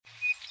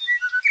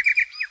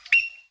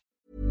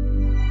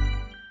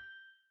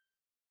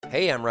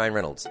Hey, I'm Ryan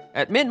Reynolds.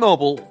 At Mint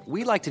Mobile,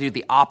 we like to do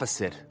the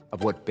opposite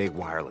of what Big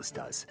Wireless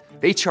does.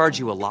 They charge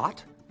you a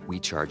lot, we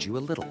charge you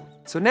a little.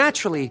 So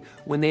naturally,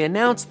 when they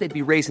announced they'd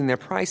be raising their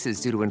prices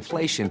due to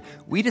inflation,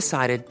 we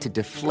decided to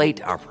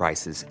deflate our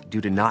prices due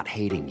to not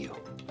hating you.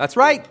 That's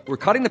right. We're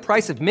cutting the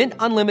price of Mint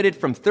Unlimited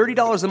from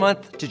 $30 a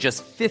month to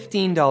just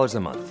 $15 a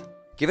month.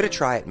 Give it a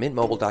try at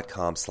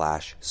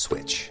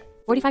mintmobile.com/switch.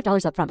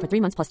 $45 up front for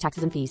 3 months plus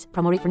taxes and fees.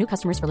 Promo rate for new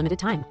customers for limited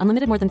time.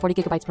 Unlimited more than 40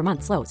 gigabytes per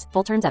month slows.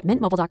 Full terms at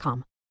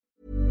mintmobile.com.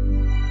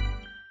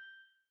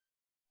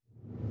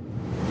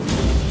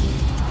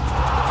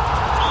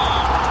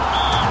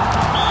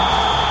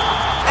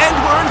 And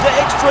we're into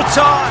extra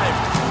time.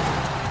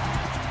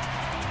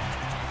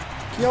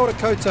 Kia ora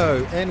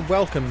koutou, and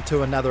welcome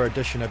to another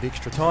edition of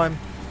Extra Time,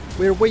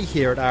 where we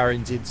here at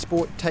RNZ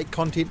Sport take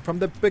content from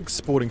the big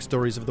sporting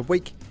stories of the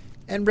week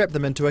and wrap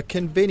them into a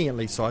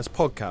conveniently sized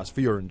podcast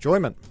for your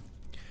enjoyment.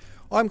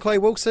 I'm Clay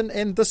Wilson,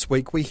 and this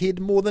week we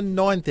head more than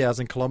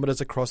 9,000 kilometres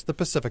across the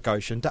Pacific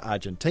Ocean to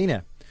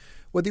Argentina,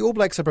 where the All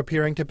Blacks are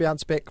preparing to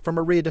bounce back from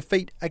a rare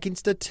defeat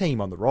against a team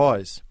on the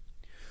rise.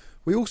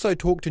 We also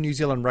talk to New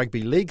Zealand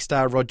Rugby League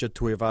star Roger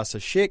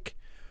Tuivasa-Sheck,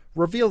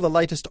 reveal the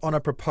latest on a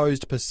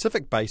proposed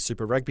Pacific-based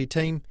Super Rugby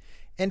team,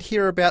 and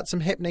hear about some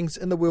happenings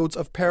in the worlds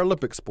of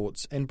Paralympic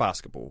sports and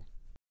basketball.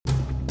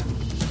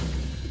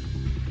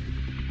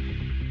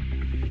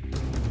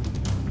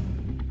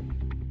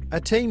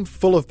 A team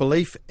full of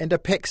belief and a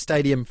packed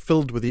stadium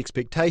filled with the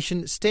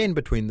expectation stand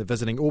between the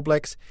visiting All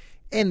Blacks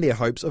and their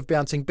hopes of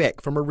bouncing back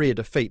from a rare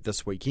defeat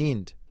this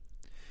weekend.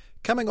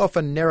 Coming off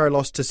a narrow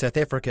loss to South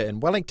Africa in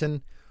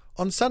Wellington,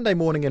 on Sunday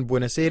morning in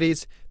Buenos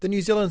Aires, the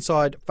New Zealand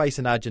side face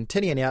an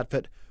Argentinian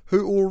outfit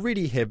who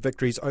already have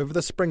victories over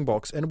the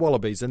Springboks and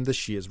Wallabies in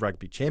this year's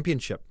Rugby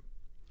Championship.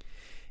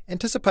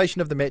 Anticipation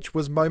of the match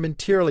was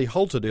momentarily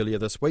halted earlier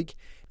this week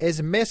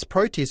as mass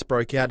protests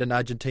broke out in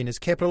Argentina's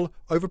capital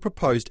over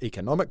proposed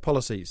economic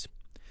policies.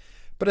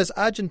 But as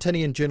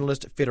Argentinian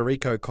journalist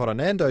Federico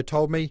Coronando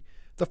told me,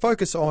 the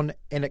focus on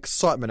and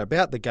excitement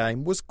about the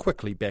game was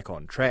quickly back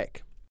on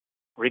track.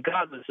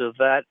 Regardless of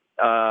that,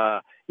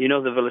 the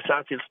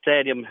Velocity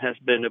Stadium has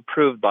been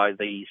approved by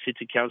the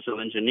City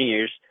Council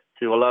engineers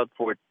to allow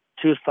for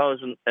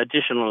 2,000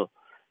 additional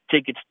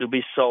tickets to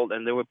be sold,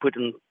 and they were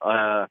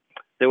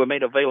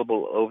made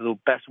available over the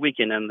past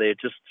weekend, and they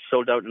just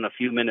sold out in a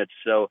few minutes.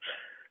 So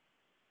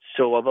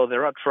although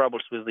there are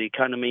troubles with the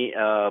economy,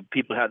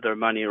 people had their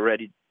money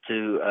ready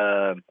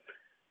to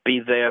be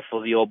there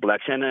for the All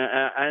Blacks, and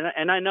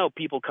I know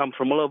people come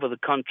from all over the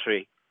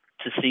country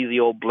to see the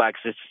All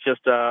Blacks. It's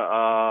just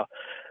a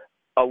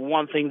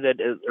one thing that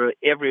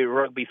every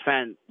rugby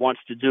fan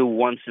wants to do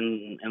once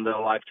in their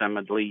lifetime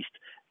at least.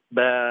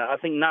 But I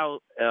think now,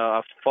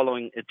 after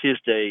following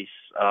Tuesday's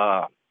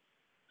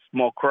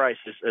small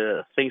crisis,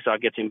 things are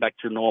getting back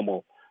to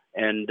normal.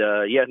 And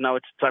now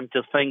it's time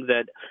to think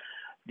that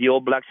the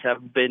All Blacks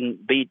have been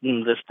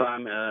beaten this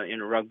time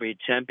in a rugby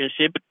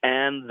championship,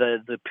 and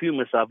the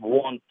Pumas have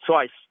won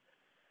twice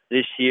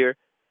this year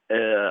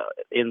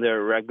in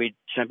their rugby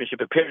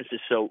championship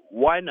appearances. So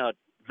why not?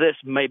 This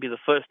may be the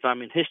first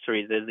time in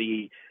history that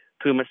the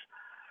Pumas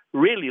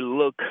really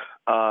look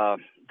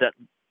that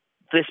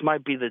this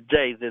might be the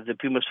day that the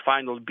Pumas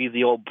finally be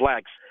the All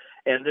Blacks.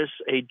 And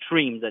there's a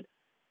dream that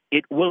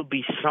it will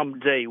be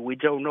someday. We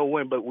don't know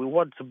when, but we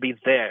want to be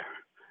there.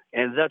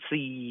 And that's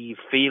the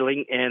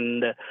feeling.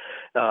 And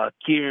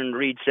Kieran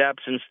Reid's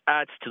absence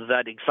adds to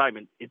that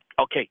excitement.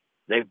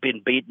 They've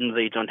been beaten.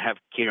 They don't have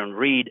Kieran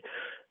Reid.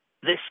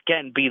 This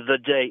can be the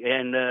day.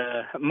 And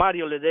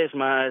Mario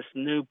Ledesma, as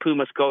new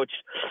Pumas coach,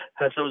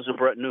 has also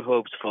brought new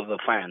hopes for the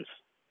fans.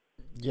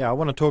 Yeah, I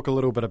want to talk a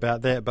little bit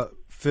about that, but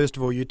first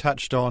of all, you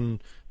touched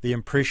on the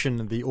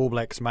impression the All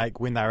Blacks make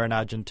when they're in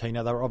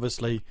Argentina. They're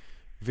obviously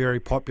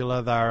very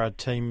popular. They're a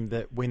team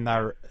that when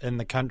they're in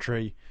the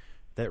country,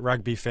 that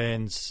rugby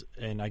fans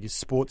and I guess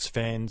sports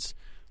fans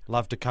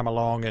love to come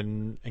along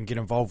and get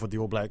involved with the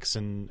All Blacks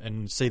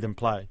and see them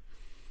play.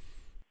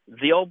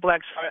 The All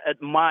Blacks are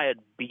admired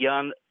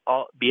beyond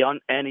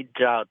any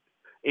doubt.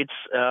 It's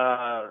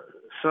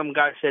some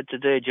guy said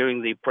today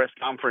during the press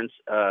conference,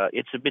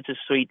 it's a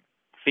bittersweet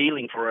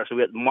feeling for us.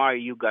 We admire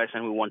you guys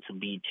and we want to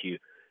beat you.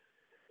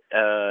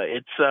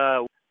 It's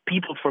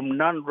people from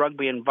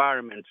non-rugby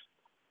environments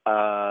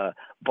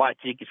buy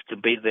tickets to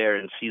be there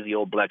and see the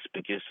All Blacks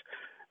because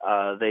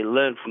they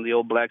learn from the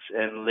All Blacks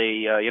and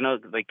they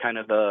kind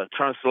of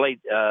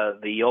translate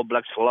the All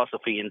Blacks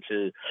philosophy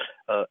into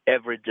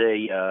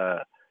everyday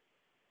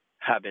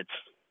habits.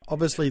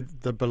 Obviously,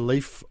 the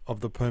belief of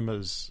the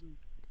Pumas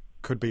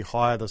could be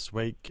higher this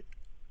week.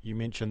 You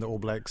mentioned the All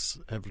Blacks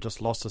have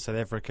just lost to South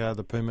Africa.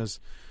 The Pumas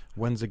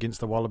wins against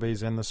the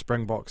Wallabies and the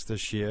Springboks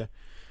this year.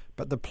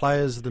 But the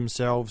players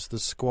themselves, the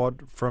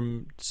squad,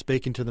 from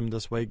speaking to them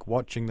this week,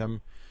 watching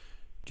them,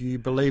 do you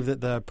believe that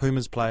the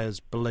Pumas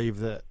players believe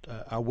that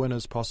a win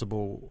is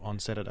possible on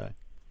Saturday?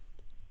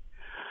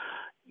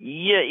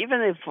 Yeah,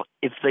 even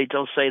if they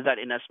don't say that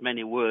in as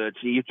many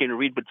words, you can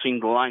read between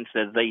the lines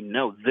that they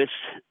know this.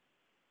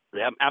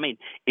 absolutely. I mean,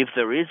 if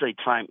there is a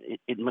time,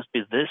 it must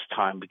be this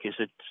time, because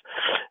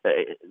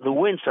the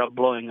winds are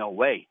blowing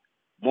away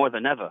more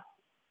than ever.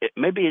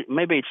 Maybe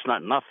it's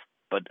not enough,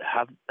 but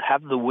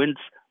have the winds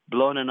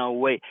blown in our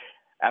way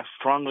as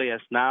strongly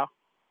as now?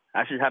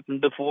 Has it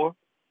happened before?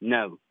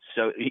 No.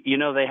 So,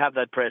 they have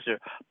that pressure,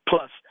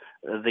 plus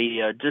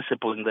the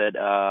discipline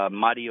that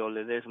Mario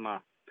Ledesma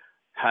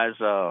has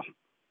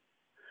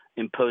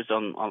imposed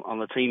on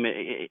the team.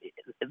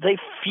 They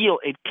feel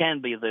it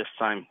can be this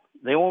time.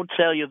 They won't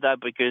tell you that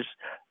but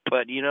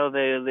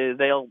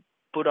they'll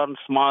put on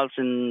smiles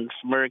and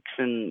smirks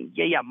and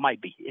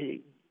might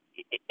be.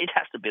 It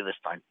has to be this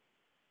time.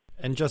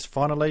 And just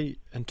finally,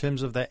 in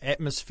terms of the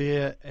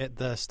atmosphere at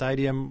the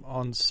stadium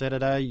on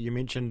Saturday, you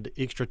mentioned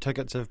extra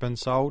tickets have been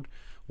sold.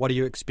 What do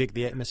you expect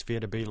the atmosphere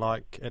to be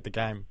like at the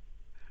game?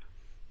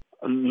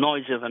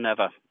 Noisier than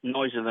ever.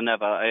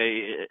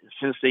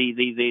 Since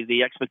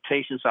the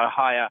expectations are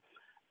higher,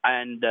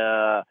 and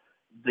the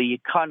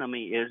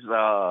economy is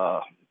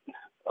a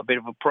bit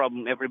of a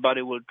problem.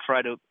 Everybody will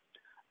try to,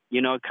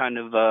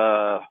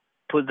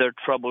 put their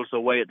troubles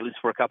away at least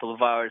for a couple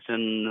of hours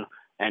and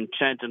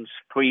chant and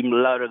scream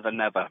louder than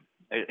ever.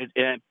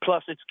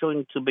 Plus, it's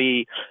going to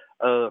be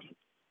the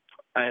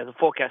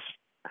forecast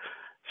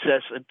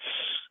says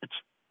it's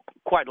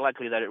quite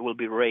likely that it will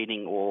be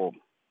raining or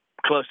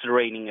close to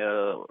raining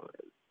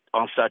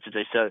on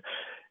Saturday. So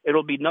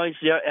it'll be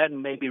noisier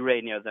and maybe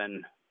rainier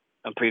than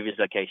on previous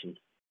occasions.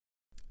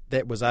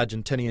 That was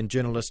Argentinian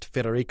journalist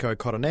Federico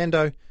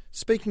Coronando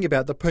speaking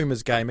about the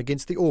Pumas game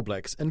against the All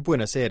Blacks in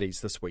Buenos Aires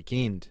this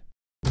weekend.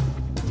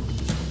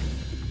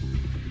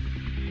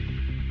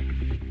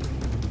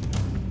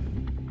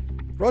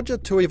 Roger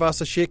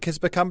Tuivasa-Sheck has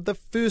become the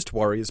first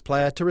Warriors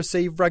player to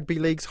receive Rugby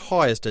League's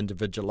highest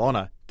individual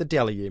honour, the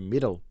Dally M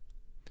Medal.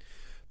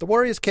 The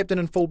Warriors captain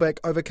and fullback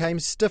overcame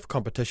stiff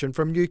competition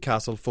from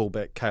Newcastle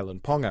fullback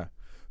Kalyn Ponga,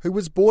 who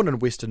was born in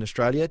Western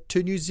Australia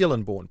to New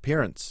Zealand-born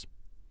parents.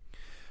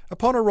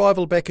 Upon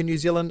arrival back in New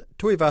Zealand,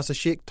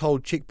 Tuivasa-Sheck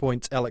told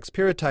Checkpoint's Alex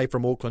Perrottet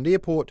from Auckland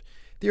Airport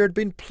there had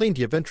been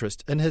plenty of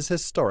interest in his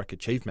historic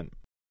achievement.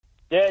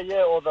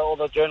 Yeah, all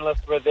the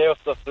journalists were there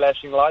with the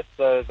flashing lights,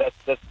 so that's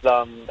as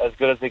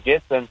good as it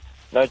gets, and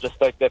just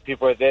like that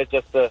people were there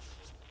just to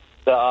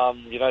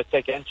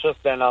take interest,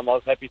 and I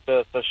was happy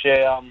to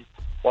share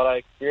what I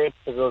experienced,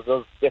 because it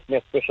was definitely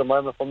a special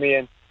moment for me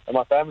and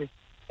my family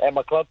and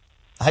my club.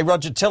 Hey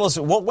Roger, tell us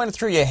what went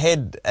through your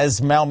head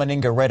as Mal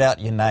Meninga read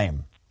out your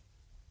name.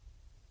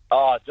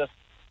 I just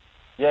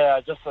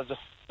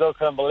still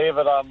couldn't believe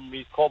it.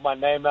 He called my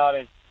name out,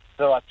 and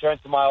so I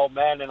turned to my old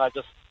man and I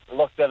just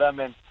looked at him,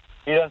 and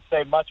he didn't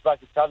say much, but I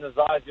could tell in his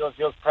eyes he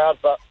was proud.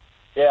 But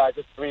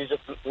we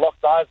just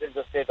locked eyes and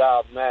just said,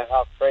 "Oh man,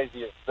 how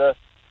crazy is this?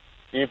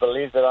 Do you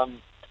believe that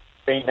I'm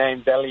being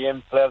named Dally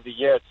M Player of the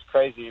Year?" It's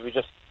crazy. It was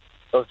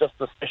just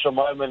a special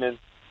moment, and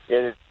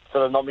there's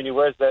sort of not many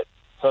words that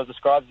sort of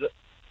describes it.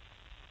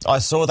 I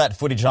saw that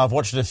footage and I've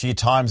watched it a few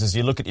times as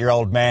you look at your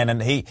old man,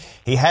 and he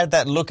had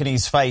that look in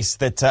his face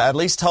that at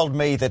least told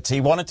me that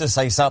he wanted to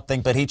say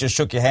something, but he just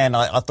shook your hand.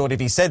 I thought if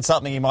he said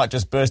something, he might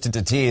just burst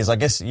into tears. I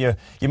guess you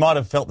might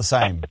have felt the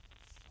same.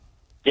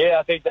 Yeah,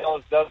 I think that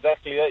was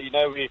exactly it.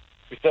 We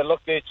sort of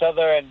looked at each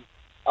other, and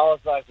I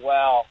was like,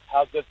 wow,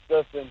 how good is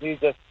this? And he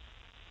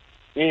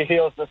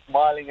was just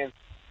smiling, and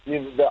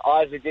the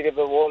eyes were getting a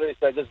bit watery,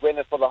 so I just went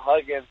in for the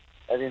hug and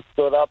then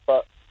stood up.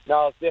 But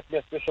no, it's definitely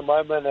a special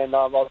moment, and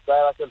I was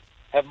glad I could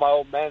have my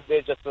old man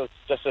there just to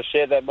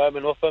share that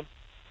moment with him.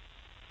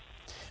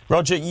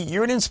 Roger,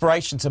 you're an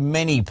inspiration to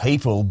many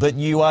people, but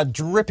you are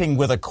dripping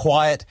with a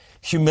quiet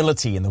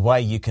humility in the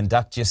way you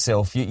conduct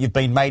yourself. You've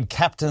been made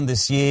captain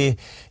this year.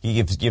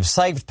 You've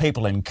saved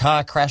people in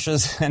car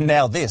crashes, and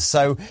now this.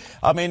 So,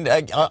 I mean,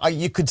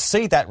 you could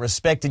see that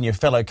respect in your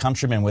fellow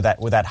countrymen with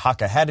that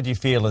haka. How did you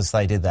feel as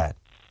they did that?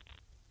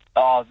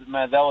 Oh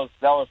man, that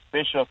was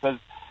special, because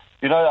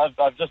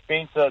I've just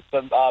been to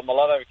a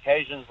lot of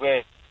occasions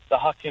where the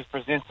haka is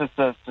presented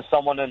to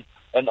someone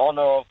in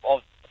honour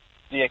of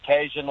the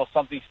occasion or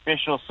something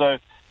special. So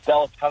that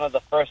was kind of the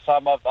first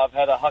time I've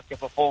had a haka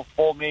perform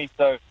for me.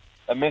 So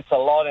it meant a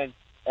lot, and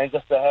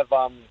just to have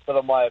sort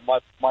of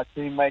my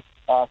teammates,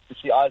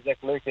 especially Isaac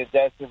Luke and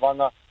Dan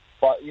Sivanga,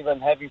 but even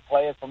having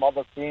players from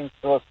other teams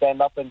sort of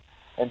stand up and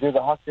do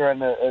the haka,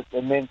 and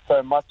it meant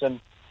so much,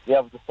 and I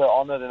was just so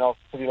honoured, and I was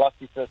pretty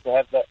lucky to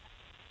have that.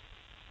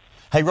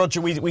 Hey,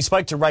 Roger, we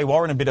spoke to Ray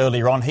Warren a bit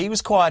earlier on. He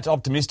was quite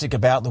optimistic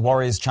about the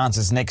Warriors'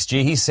 chances next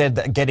year. He said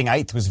that getting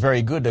 8th was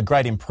very good, a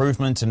great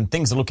improvement, and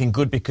things are looking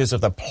good because of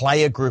the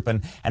player group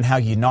and how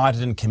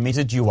united and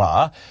committed you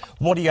are.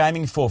 What are you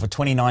aiming for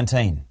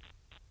 2019?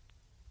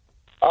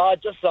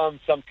 Just some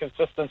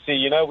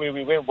consistency.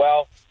 We went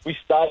well. We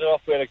started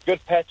off, we had a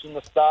good patch in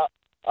the start,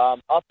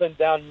 up and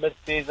down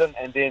mid-season,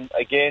 and then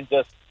again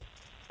just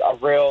a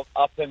real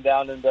up and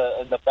down in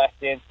the back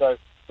end. So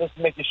just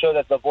making sure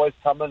that the boys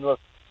come in with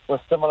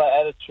similar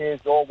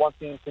attitudes, all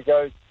wanting to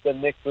go to the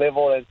next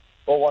level and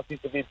all wanting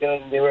to be better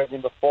than they were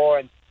before.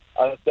 And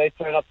if they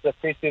turn up to the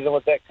pre-season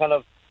with that kind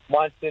of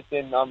mindset,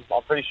 then I'm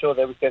pretty sure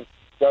that we can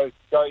go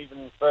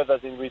even further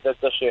than we did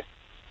this year.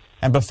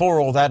 And before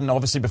all that, and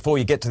obviously before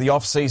you get to the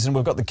off-season,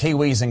 we've got the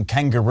Kiwis and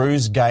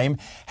Kangaroos game.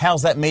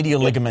 How's that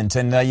medial ligament?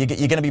 And you're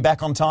going to be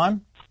back on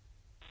time?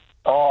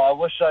 Oh, I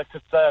wish I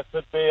could say I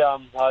could be.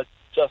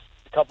 Just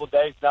a couple of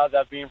days now that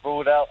I've been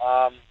ruled out.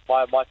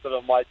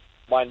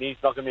 My knee's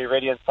not going to be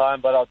ready in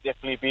time, but I'll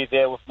definitely be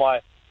there with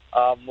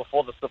with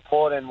all the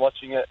support and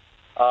watching it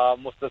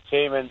with the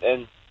team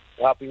and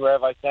helping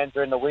wherever I can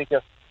during the week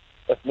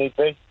if need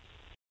be.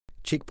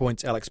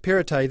 Checkpoint's Alex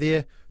Perrottet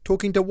there,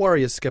 talking to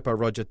Warriors skipper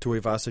Roger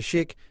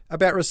Tuivasa-Sheck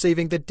about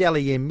receiving the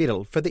Dally M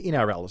medal for the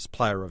NRL's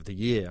Player of the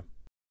Year.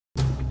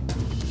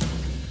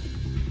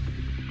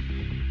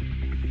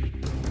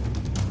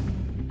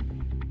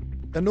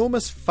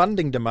 Enormous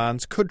funding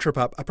demands could trip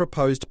up a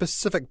proposed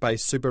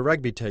Pacific-based Super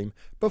Rugby team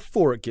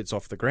before it gets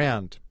off the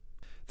ground.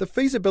 The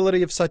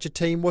feasibility of such a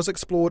team was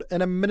explored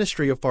in a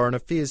Ministry of Foreign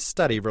Affairs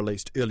study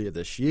released earlier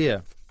this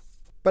year.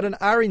 But an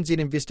RNZ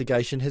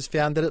investigation has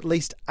found that at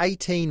least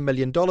 $18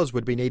 million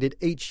would be needed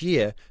each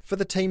year for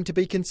the team to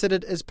be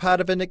considered as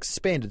part of an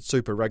expanded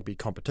Super Rugby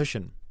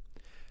competition.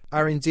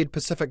 RNZ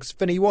Pacific's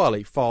Vinnie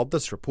Wiley filed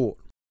this report.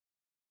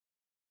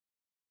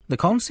 The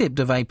concept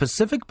of a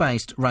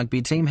Pacific-based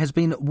rugby team has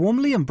been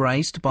warmly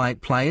embraced by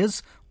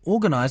players,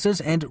 organisers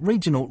and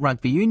regional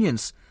rugby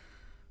unions.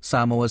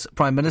 Samoa's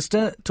Prime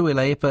Minister,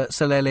 Tuilaepa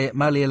Salele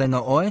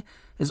Malielegaoi,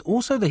 is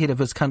also the head of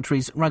his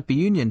country's rugby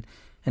union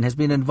and has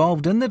been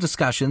involved in the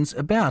discussions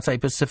about a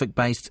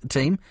Pacific-based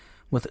team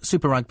with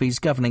Super Rugby's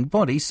governing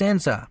body,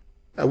 SANZAAR.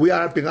 We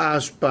are being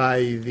asked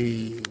by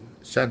the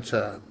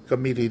SANZAAR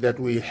committee that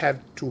we have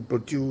to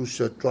produce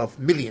 $12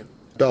 million,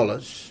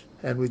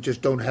 and we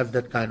just don't have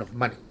that kind of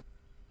money.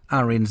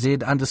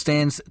 RNZ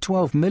understands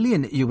 $12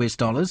 million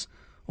US,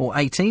 or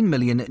 18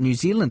 million New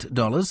Zealand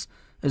dollars,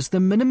 is the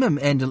minimum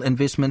annual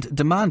investment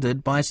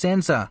demanded by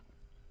SANZAAR.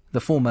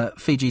 The former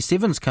Fiji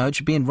Sevens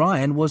coach Ben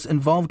Ryan was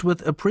involved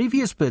with a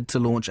previous bid to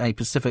launch a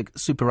Pacific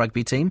Super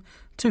Rugby team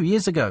 2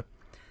 years ago.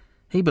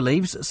 He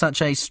believes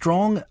such a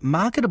strong,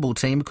 marketable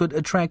team could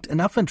attract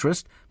enough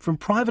interest from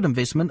private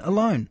investment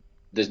alone.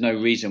 There's no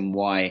reason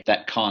why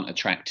that can't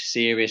attract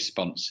serious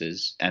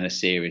sponsors and a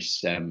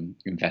serious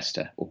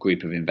investor or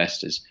group of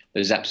investors.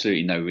 There's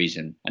absolutely no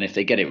reason. And if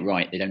they get it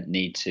right, they don't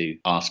need to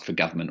ask for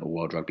government or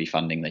World Rugby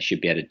funding. They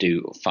should be able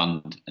to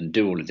fund and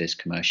do all of this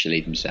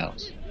commercially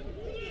themselves.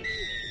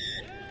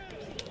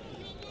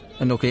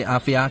 Inoke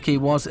Awhiaki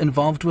was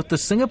involved with the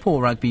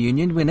Singapore Rugby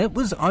Union when it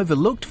was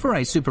overlooked for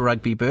a Super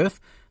Rugby berth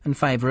in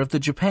favour of the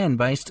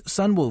Japan-based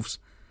Sunwolves.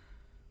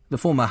 The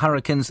former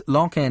Hurricanes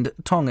Lock and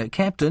Tonga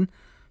captain,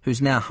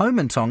 who's now home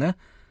in Tonga,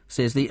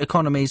 says the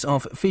economies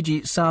of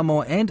Fiji,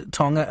 Samoa and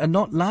Tonga are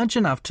not large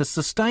enough to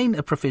sustain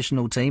a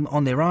professional team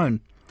on their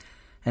own,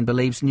 and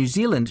believes New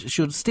Zealand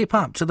should step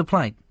up to the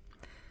plate.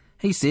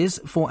 He says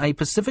for a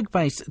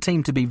Pacific-based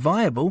team to be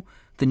viable,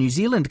 the New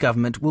Zealand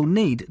government will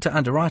need to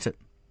underwrite it.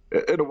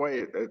 In a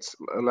way, it's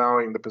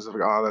allowing the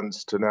Pacific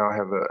Islands to now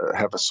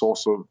have a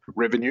source of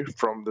revenue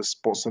from the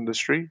sports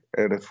industry.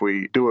 And if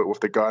we do it with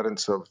the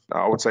guidance of,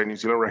 I would say, New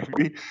Zealand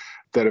Rugby,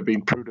 that have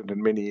been prudent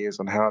in many years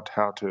on how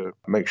to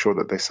make sure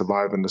that they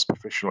survive in this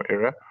professional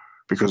era,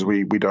 because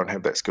we don't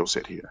have that skill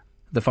set here.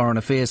 The Foreign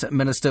Affairs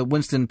Minister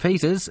Winston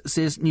Peters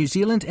says New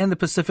Zealand and the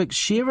Pacific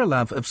share a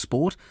love of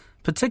sport,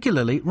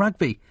 particularly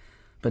rugby,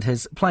 but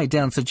has played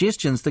down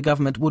suggestions the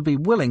government would be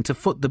willing to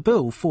foot the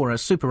bill for a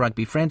Super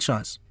Rugby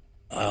franchise.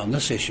 On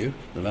this issue,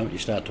 the moment you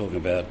start talking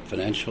about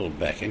financial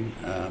backing,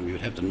 you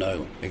would have to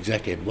know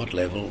exactly at what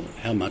level,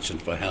 how much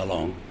and for how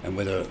long, and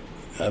whether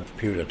over a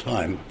period of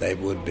time they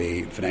would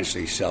be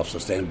financially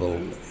self-sustainable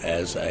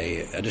as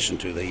an addition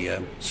to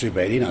the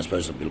Super 18, I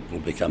suppose it will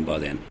become by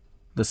then.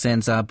 The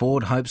SANZAAR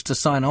board hopes to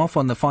sign off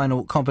on the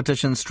final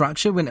competition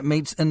structure when it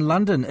meets in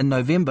London in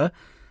November.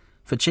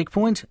 For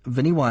Checkpoint,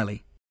 Vinnie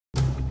Wiley.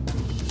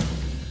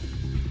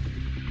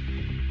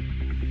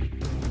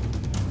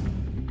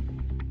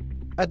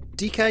 A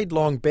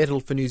decade-long battle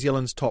for New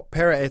Zealand's top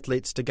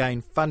para-athletes to gain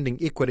funding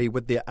equity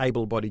with their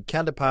able-bodied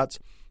counterparts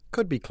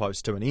could be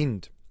close to an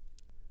end.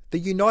 The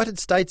United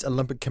States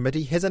Olympic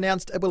Committee has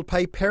announced it will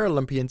pay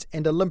Paralympians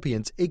and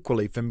Olympians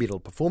equally for medal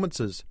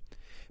performances,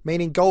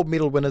 meaning gold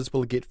medal winners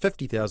will get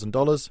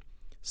 $50,000,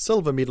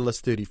 silver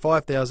medalists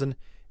 $35,000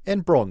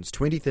 and bronze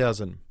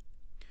 $20,000.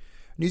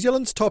 New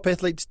Zealand's top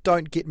athletes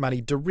don't get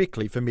money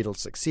directly for medal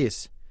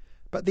success,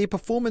 but their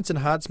performance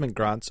enhancement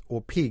grants,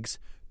 or PEGs,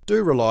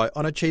 do rely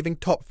on achieving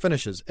top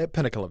finishes at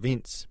pinnacle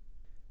events.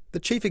 The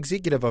chief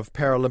executive of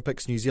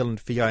Paralympics New Zealand,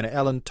 Fiona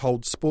Allen,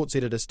 told sports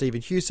editor Stephen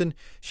Hewson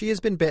she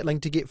has been battling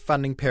to get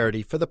funding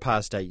parity for the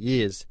past 8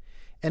 years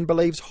and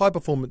believes High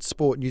Performance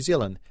Sport New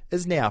Zealand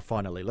is now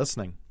finally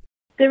listening.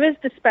 There is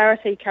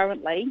disparity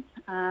currently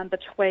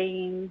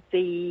between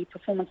the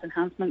performance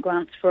enhancement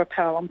grants for a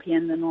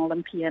Paralympian and an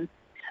Olympian.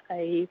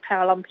 A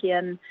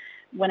Paralympian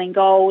winning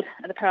gold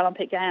at the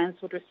Paralympic Games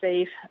would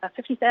receive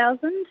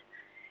 $50,000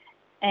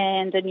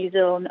 and a New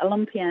Zealand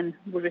Olympian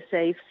would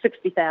receive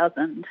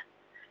 $60,000.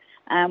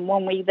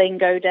 When we then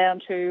go down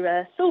to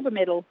a silver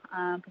medal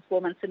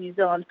performance, a New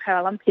Zealand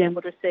Paralympian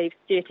would receive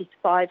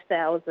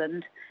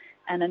 $35,000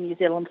 and a New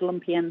Zealand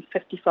Olympian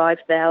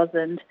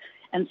 $55,000,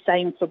 and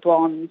same for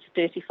bronze,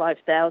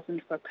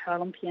 $35,000 for a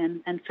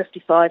Paralympian and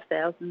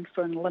 $55,000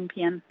 for an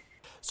Olympian.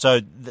 So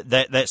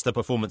that's the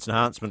performance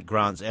enhancement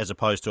grants as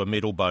opposed to a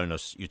medal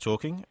bonus you're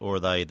talking, or are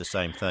they the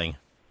same thing?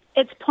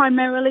 It's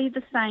primarily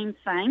the same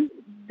thing.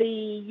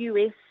 The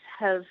US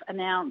have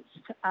announced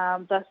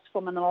this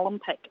from an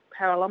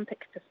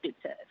Paralympic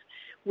perspective,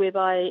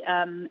 whereby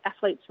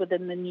athletes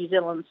within the New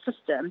Zealand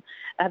system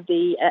have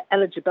the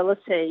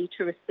eligibility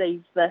to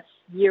receive this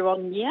year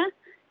on year,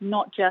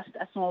 not just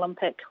as an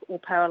Olympic or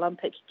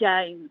Paralympic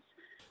Games.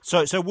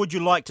 So would you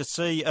like to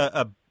see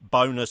a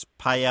bonus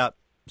payout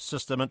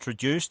system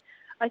introduced?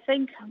 I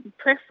think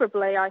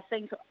preferably,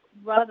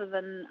 rather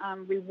than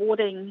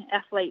rewarding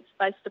athletes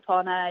based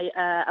upon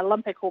a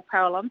Olympic or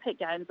Paralympic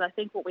Games, I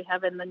think what we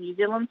have in the New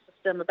Zealand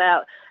system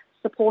about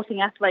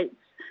supporting athletes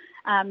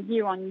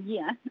year on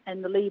year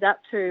in the lead up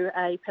to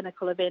a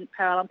pinnacle event,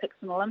 Paralympics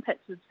and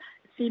Olympics, is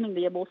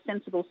seemingly a more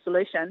sensible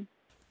solution.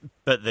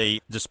 But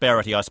the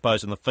disparity, I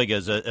suppose, in the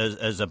figures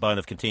is a bone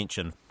of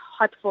contention.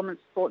 High Performance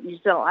Sport New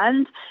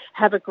Zealand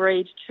have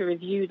agreed to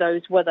review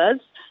those with us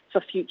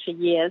for future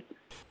years.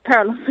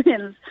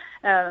 Paralympians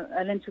are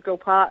an integral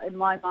part, in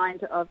my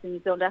mind, of the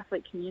New Zealand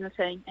athlete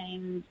community,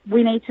 and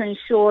we need to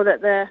ensure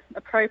that they're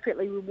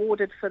appropriately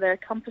rewarded for their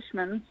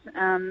accomplishments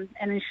and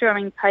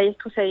ensuring pay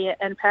equity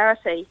and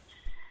parity.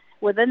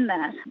 Within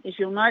that, as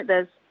you'll note,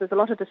 there's a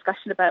lot of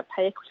discussion about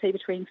pay equity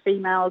between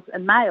females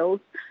and males.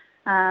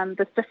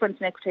 This difference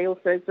in equity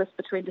also exists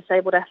between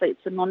disabled athletes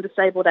and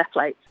non-disabled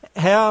athletes.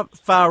 How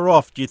far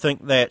off do you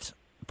think that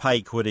pay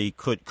equity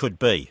could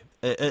be?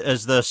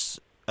 Is this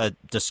a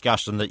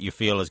discussion that you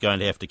feel is going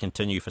to have to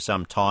continue for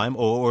some time,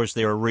 or is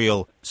there a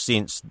real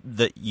sense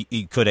that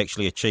you could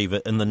actually achieve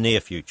it in the near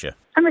future?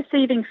 I'm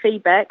receiving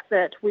feedback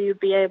that we would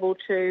be able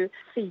to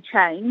see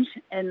change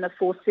in the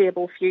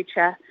foreseeable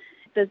future.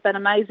 There's been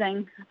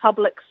amazing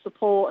public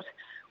support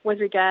with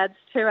regards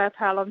to our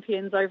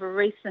Paralympians over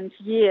recent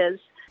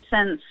years.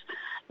 Since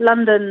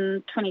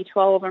London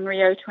 2012 and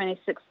Rio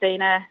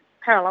 2016, our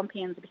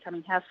Paralympians are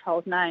becoming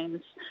household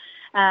names,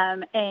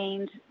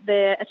 and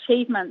their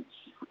achievements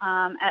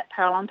at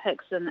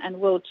Paralympics and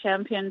World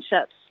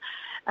Championships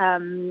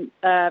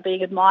are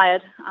being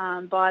admired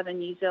by the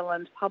New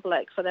Zealand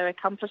public for their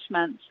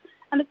accomplishments.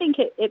 And I think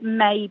it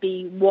may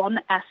be one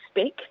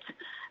aspect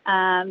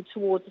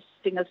towards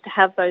assisting us to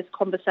have those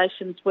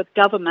conversations with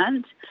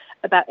government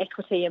about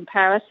equity and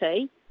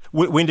parity.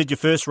 When did you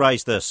first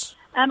raise this?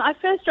 I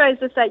first raised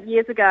this 8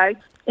 years ago.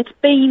 It's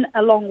been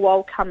a long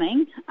while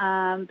coming,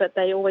 but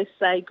they always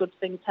say good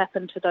things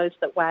happen to those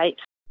that wait.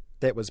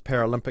 That was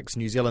Paralympics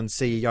New Zealand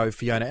CEO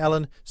Fiona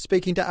Allen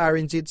speaking to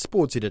RNZ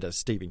sports editor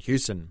Stephen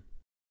Hewson.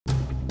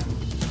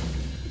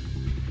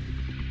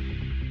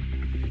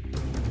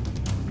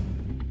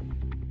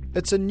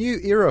 It's a new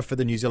era for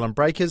the New Zealand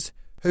Breakers,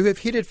 who have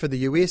headed for the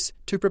US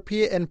to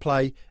prepare and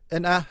play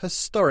in a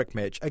historic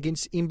match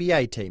against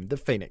NBA team the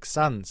Phoenix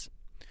Suns.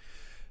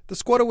 The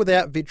squad are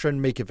without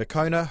veteran Mika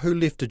Vukona, who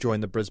left to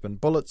join the Brisbane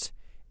Bullets,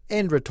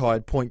 and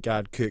retired point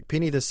guard Kirk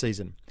Penny this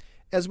season,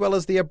 as well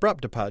as the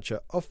abrupt departure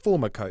of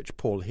former coach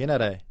Paul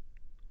Henare.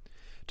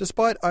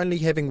 Despite only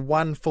having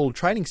one full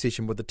training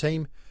session with the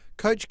team,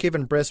 coach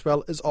Kevin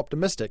Braswell is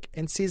optimistic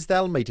and says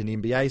they'll meet an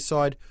NBA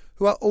side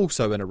who are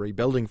also in a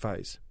rebuilding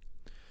phase.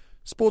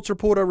 Sports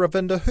reporter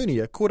Ravinda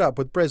Hunia caught up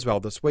with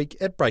Braswell this week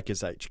at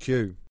Breakers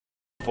HQ.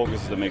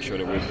 Focus is to make sure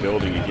that we're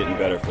building and getting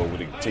better for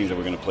the teams that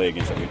we're going to play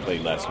against that we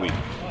played last week.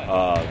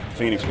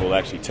 Phoenix will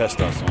actually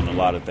test us on a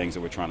lot of things that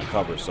we're trying to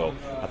cover. So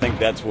I think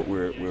that's what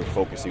we're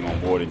focusing on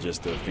more than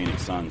just the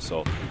Phoenix Suns.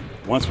 So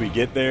once we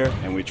get there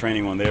and we're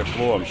training on their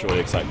floor, I'm sure the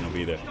excitement will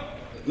be there.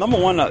 Number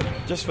one,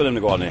 just for them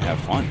to go out there and have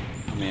fun.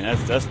 I mean,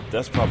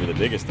 that's probably the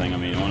biggest thing. I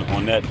mean,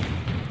 on that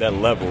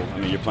level, I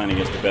mean, you're playing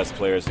against the best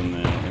players in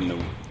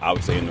the I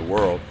would say in the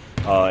world.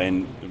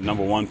 And the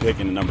number 1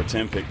 pick and the number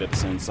 10 pick that the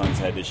Suns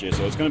had this year.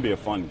 So it's going to be a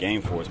fun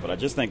game for us. But I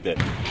just think that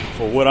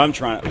for what I'm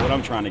trying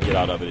to get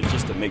out of it is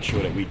just to make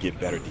sure that we get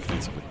better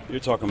defensively. You're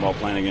talking about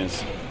playing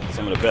against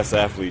some of the best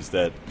athletes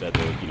that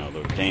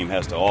the game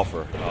has to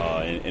offer,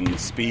 and the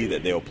speed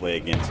that they'll play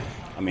against.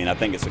 I mean, I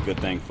think it's a good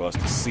thing for us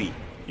to see.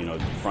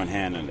 Front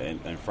hand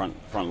and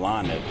front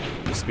line, that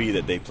the speed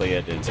that they play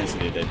at, the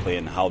intensity that they play,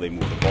 and how they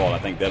move the ball. I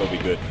think that'll be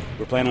good.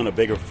 We're playing on a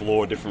bigger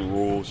floor, different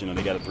rules.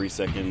 They got a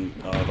 3-second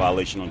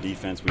violation on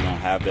defense. We don't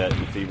have that in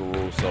the FIBA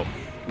rules. So,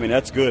 I mean,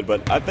 that's good.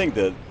 But I think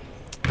that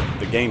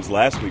the games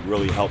last week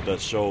really helped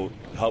show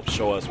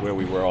us where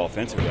we were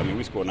offensively. I mean,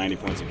 we scored 90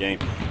 points a game,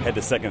 had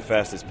the second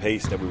fastest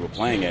pace that we were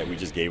playing at. We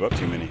just gave up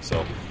too many.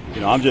 So,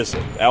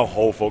 our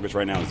whole focus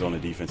right now is on the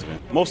defensive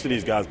end. Most of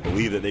these guys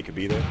believe that they could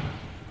be there.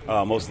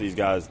 Most of these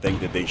guys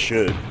think that they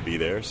should be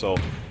there. So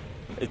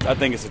I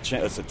think it's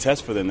a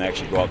test for them to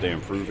actually go out there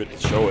and prove it,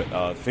 show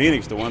it.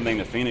 Phoenix, the one thing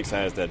that Phoenix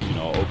has that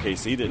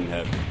OKC didn't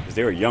have is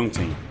they're a young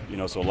team.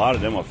 So a lot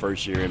of them are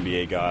first-year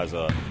NBA guys,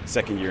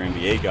 second-year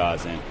NBA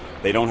guys, and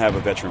they don't have a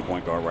veteran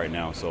point guard right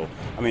now. So,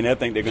 I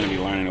think they're going to be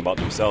learning about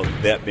themselves,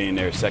 that being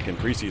their second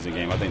preseason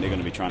game. I think they're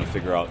going to be trying to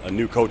figure out a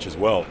new coach as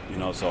well,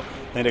 So I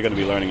think they're going to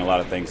be learning a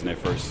lot of things in their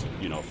first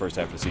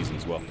half of the season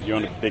as well. You're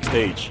on a big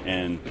stage,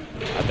 and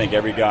I think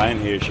every guy in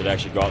here should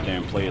actually go out there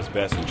and play his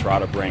best and try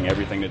to bring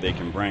everything that they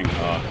can bring.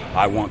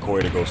 I want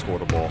Corey to go score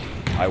the ball.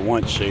 I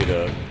want Shea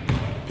to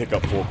pick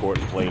up full court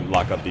and play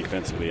lock up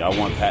defensively. I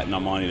want Pat and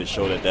Armani to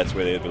show that that's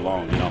where they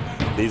belong.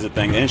 These are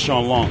things, and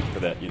Sean Long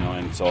for that.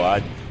 And so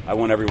I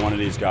want every one of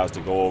these guys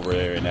to go over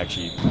there and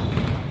actually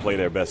play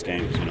their best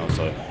games.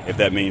 So if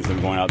that means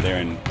them going out there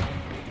and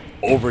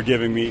over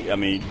giving me,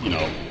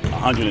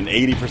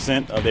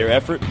 180% of their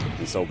effort,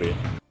 then so be it.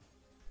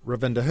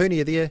 Ravinda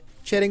Hunia there,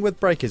 chatting with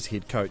Breakers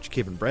head coach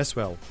Kevin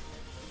Braswell.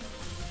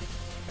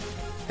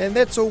 And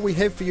that's all we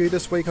have for you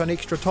this week on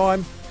Extra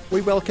Time. We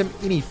welcome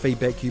any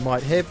feedback you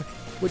might have,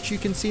 which you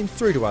can send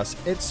through to us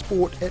at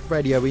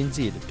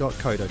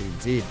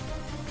sport@radionz.co.nz.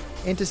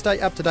 And to stay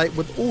up to date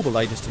with all the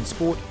latest in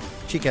sport,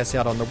 check us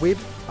out on the web,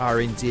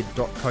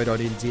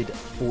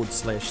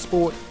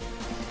 rnz.co.nz/sport,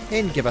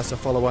 and give us a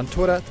follow on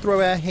Twitter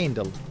through our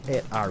handle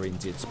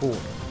 @RNZSport.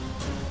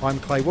 I'm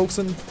Clay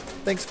Wilson,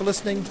 thanks for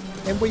listening,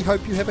 and we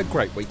hope you have a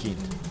great weekend.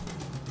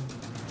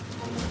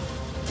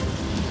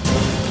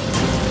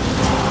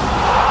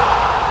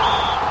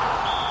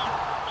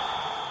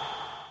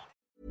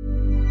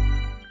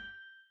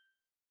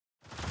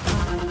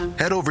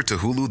 Head over to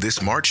Hulu this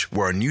March,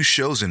 where our new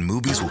shows and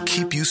movies will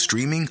keep you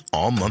streaming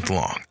all month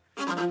long.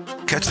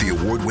 Catch the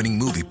award-winning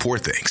movie Poor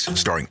Things,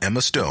 starring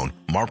Emma Stone,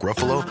 Mark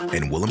Ruffalo,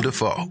 and Willem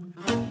Dafoe.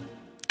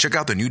 Check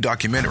out the new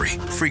documentary,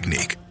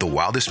 Freaknik, The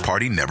Wildest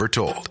Party Never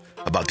Told,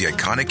 about the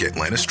iconic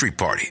Atlanta street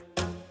party.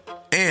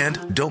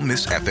 And don't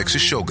miss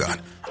FX's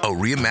Shogun, a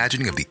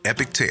reimagining of the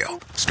epic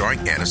tale, starring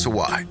Anna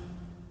Sawai.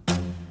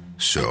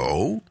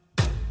 So,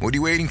 what are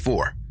you waiting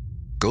for?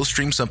 Go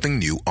stream something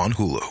new on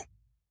Hulu.